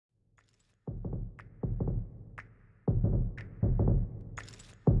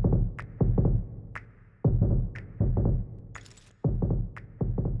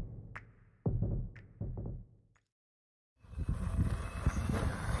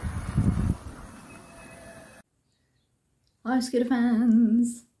Hi scooter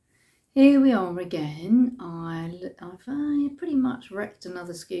fans, here we are again. I've pretty much wrecked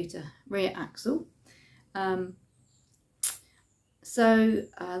another scooter, rear axle. The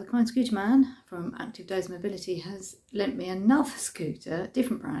kind scooter man from Active Days Mobility has lent me another scooter,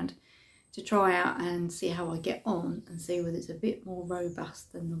 different brand, to try out and see how I get on and see whether it's a bit more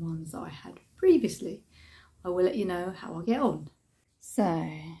robust than the ones that I had previously. I will let you know how I get on. So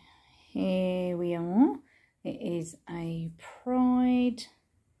here we are. It is a Pride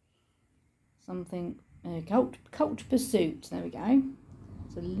something, Colt Pursuit. There we go.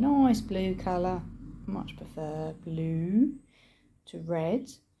 It's a nice blue colour. Much prefer blue to red.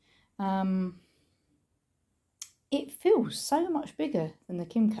 It feels so much bigger than the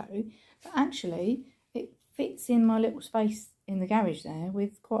Kymco, but actually it fits in my little space in the garage there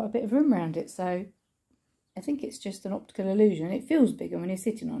with quite a bit of room around it. So I think it's just an optical illusion. It feels bigger when you're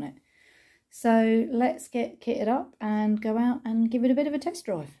sitting on it. So let's get kitted up and go out and give it a bit of a test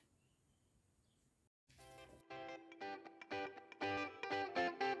drive.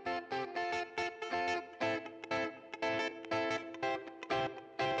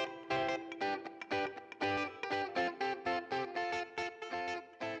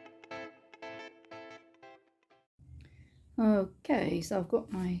 Okay, so I've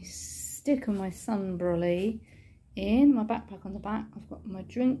got my stick and my sun brolly in, my backpack on the back. I've got my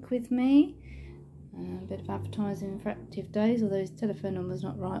drink with me, a bit of advertising for Active Days, although his telephone number's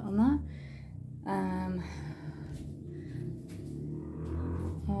not right on that.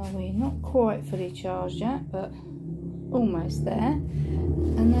 We're not quite fully charged yet, but almost there.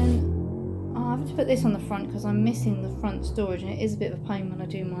 And then I have to put this on the front because I'm missing the front storage, and it is a bit of a pain when I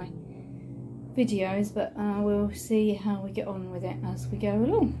do my videos, but we'll see how we get on with it as we go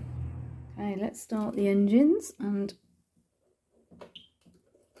along. Okay, let's start the engines and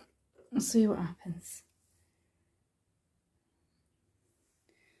see what happens.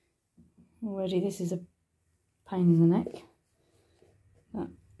 Already this is a pain in the neck, but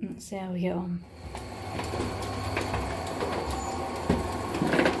let's see how we get on.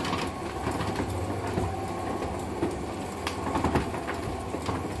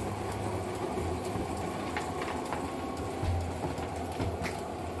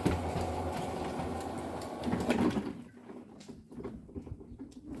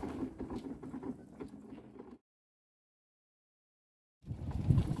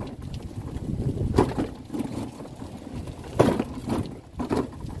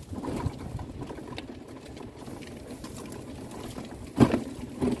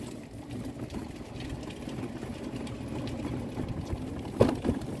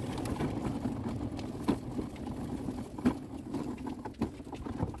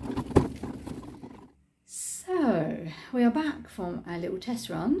 We are back from a little test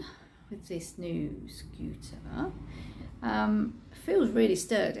run with this new scooter. Feels really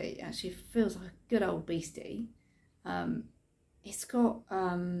sturdy, actually feels like a good old beastie. It's got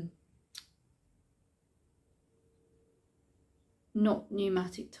not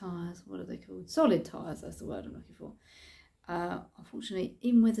pneumatic tyres, what are they called? Solid tyres, that's the word I'm looking for. Unfortunately,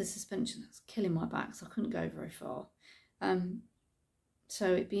 even with the suspension, that's killing my back, so I couldn't go very far.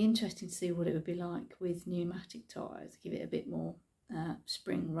 So it'd be interesting to see what it would be like with pneumatic tyres, give it a bit more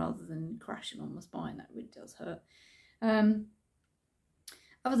spring rather than crashing on my spine. That really does hurt. Other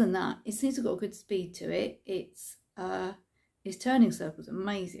than that, it seems to have got a good speed to it. Its turning circle's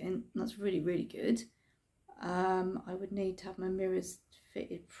amazing. That's really, really good. I would need to have my mirrors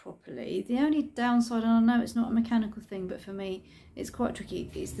fitted properly. The only downside, and I know it's not a mechanical thing, but for me it's quite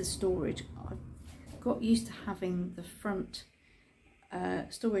tricky, is the storage. I've got used to having the front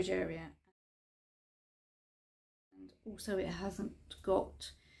storage area, and also it hasn't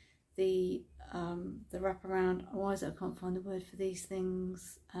got the wraparound. Why is it I can't find the word for these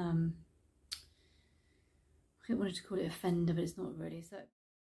things? I wanted to call it a fender, but it's not really. So it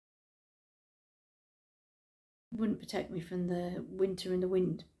wouldn't protect me from the winter and the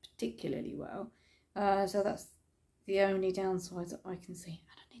wind particularly well. So that's the only downside that I can see.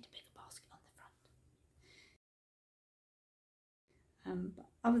 I don't need a bigger basket on the front. But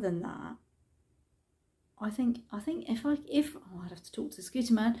other than that, I think if I'd have to talk to the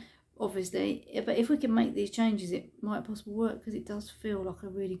scooter man, obviously, but if we can make these changes, it might possibly work, because it does feel like a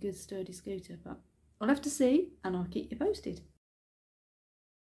really good sturdy scooter. But I'll have to see, and I'll keep you posted.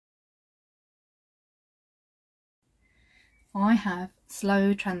 I have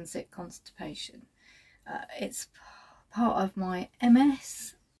slow transit constipation. It's part of my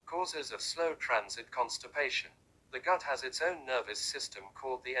MS. Causes of slow transit constipation. The gut has its own nervous system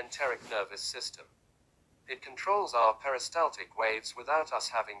called the enteric nervous system. It controls our peristaltic waves without us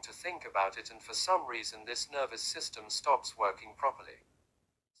having to think about it, and for some reason this nervous system stops working properly.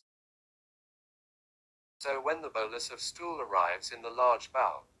 So when the bolus of stool arrives in the large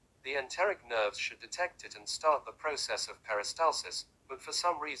bowel, the enteric nerves should detect it and start the process of peristalsis, but for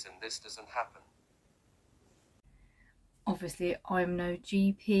some reason this doesn't happen. Obviously, I'm no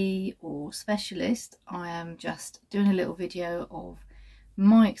GP or specialist. I am just doing a little video of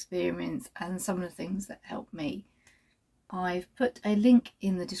my experience and some of the things that helped me. I've put a link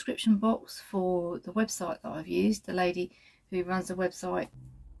in the description box for the website that I've used. The lady who runs the website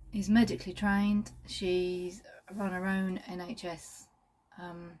is medically trained. She's run her own NHS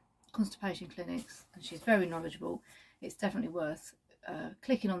constipation clinics and she's very knowledgeable. It's definitely worth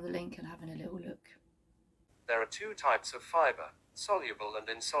clicking on the link and having a little look. There are two types of fiber, soluble and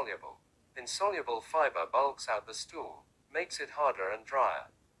insoluble. Insoluble fiber bulks out the stool, makes it harder and drier.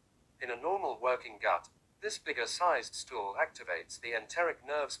 In a normal working gut, this bigger sized stool activates the enteric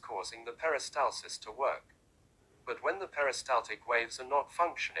nerves, causing the peristalsis to work. But when the peristaltic waves are not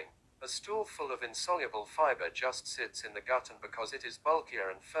functioning, a stool full of insoluble fiber just sits in the gut, and because it is bulkier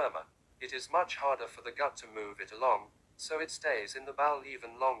and firmer, it is much harder for the gut to move it along, so it stays in the bowel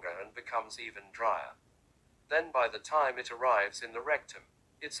even longer and becomes even drier. Then by the time it arrives in the rectum,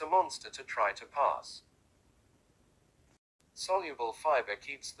 it's a monster to try to pass. Soluble fiber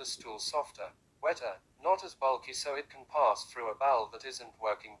keeps the stool softer, wetter, not as bulky, so it can pass through a bowel that isn't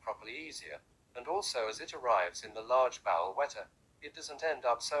working properly easier, and also as it arrives in the large bowel wetter, it doesn't end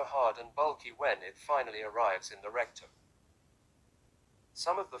up so hard and bulky when it finally arrives in the rectum.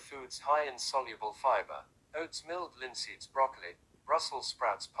 Some of the foods high in soluble fiber: oats, milled linseeds, broccoli, Brussels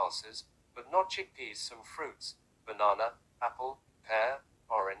sprouts, pulses, but not chickpeas, some fruits, banana, apple, pear,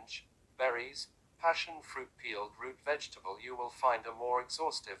 orange, berries, passion fruit, peeled root vegetable. You will find a more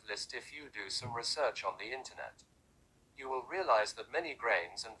exhaustive list if you do some research on the internet. You will realize that many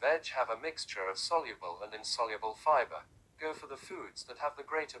grains and veg have a mixture of soluble and insoluble fiber. Go for the foods that have the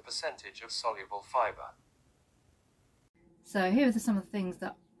greater percentage of soluble fiber. So here are some of the things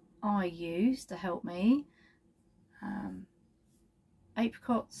that I use to help me.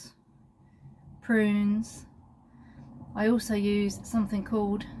 Apricots, prunes. I also use something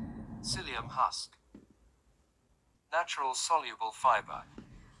called psyllium husk, natural soluble fiber,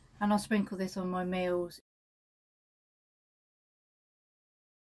 and I'll sprinkle this on my meals.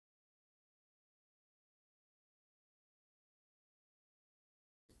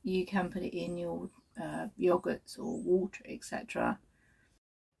 You can put it in your yogurts or water, etc.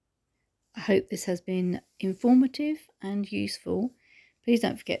 I hope this has been informative and useful. Please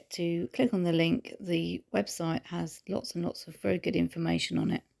don't forget to click on the link. The website has lots and lots of very good information on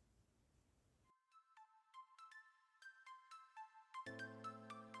it.